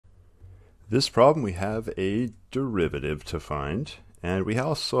This problem we have a derivative to find, and we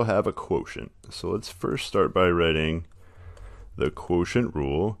also have a quotient. So let's first start by writing the quotient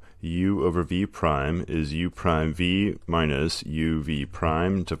rule. U over v prime is u prime v minus u v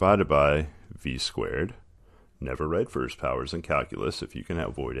prime divided by v squared. Never write first powers in calculus if you can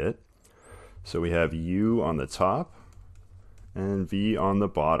avoid it. So we have u on the top and v on the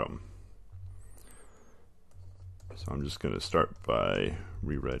bottom. So I'm just going to start by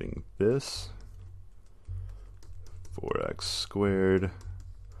rewriting this. 4x squared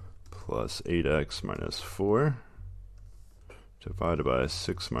plus 8x minus 4 divided by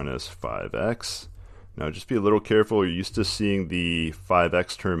 6 minus 5x. Now just be a little careful. You're used to seeing the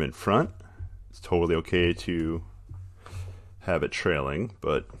 5x term in front. It's totally okay to have it trailing,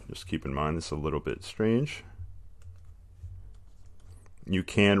 but just keep in mind it's a little bit strange. You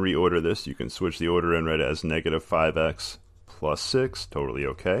can reorder this. You can switch the order and write it as negative 5x plus 6. Totally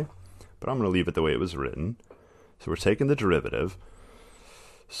okay. But I'm going to leave it the way it was written. So we're taking the derivative.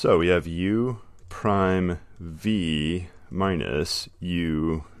 So we have u prime v minus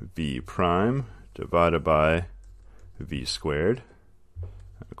u v prime divided by v squared.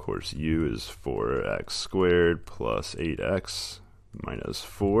 And of course, u is 4x squared plus 8x minus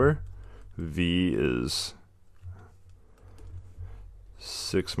 4. V is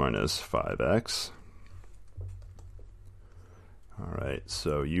 6 minus 5x. All right,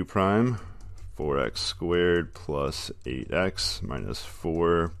 so u prime, 4x squared plus 8x minus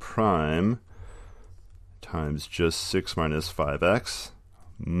 4 prime times just 6 minus 5x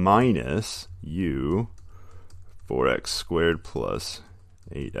minus u, 4x squared plus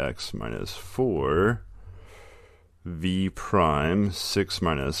 8x minus 4 v prime, 6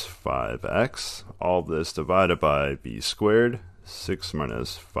 minus 5x, all this divided by v squared, 6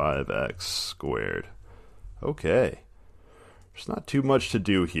 minus 5x squared. Okay. There's not too much to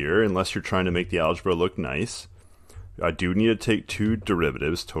do here unless you're trying to make the algebra look nice. I do need to take two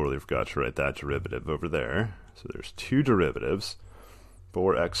derivatives. Totally forgot to write that derivative over there. So there's two derivatives.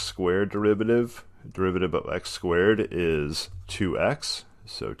 4x squared derivative of x squared is 2x.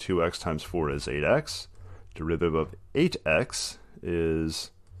 So 2x times 4 is 8x. Derivative of 8x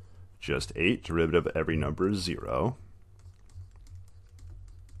is just 8. Derivative of every number is 0.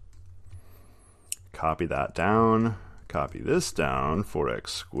 Copy that down. Copy this down. 4x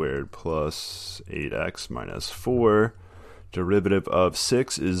squared plus 8x minus 4. Derivative of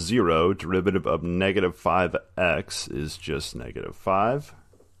 6 is 0. Derivative of negative 5x is just negative 5.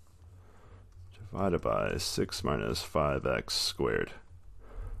 Divided by 6 minus 5x squared.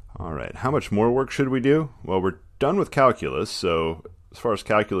 All right, how much more work should we do? Well, we're done with calculus, so as far as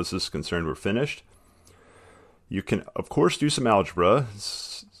calculus is concerned, we're finished. You can, of course, do some algebra.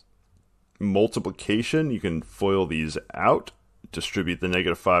 Multiplication, you can FOIL these out, distribute the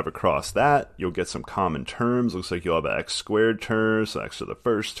negative 5 across that. You'll get some common terms. Looks like you'll have an x squared term, so x to the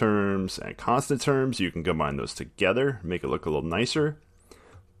first terms, and constant terms. You can combine those together, make it look a little nicer.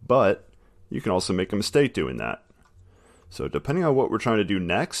 But you can also make a mistake doing that. So depending on what we're trying to do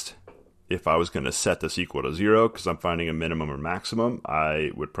next, if I was going to set this equal to 0 because I'm finding a minimum or maximum,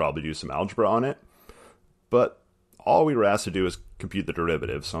 I would probably do some algebra on it. But all we were asked to do is compute the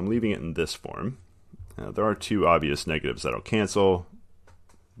derivative, so I'm leaving it in this form. There are two obvious negatives that'll cancel.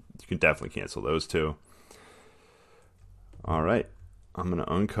 You can definitely cancel those two. All right, I'm going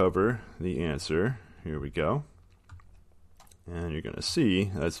to uncover the answer. Here we go. And you're going to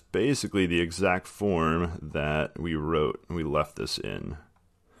see that's basically the exact form that we wrote. We left this in.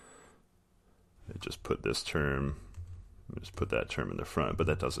 I just put this term, just put that term in the front, but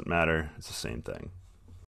that doesn't matter. It's the same thing.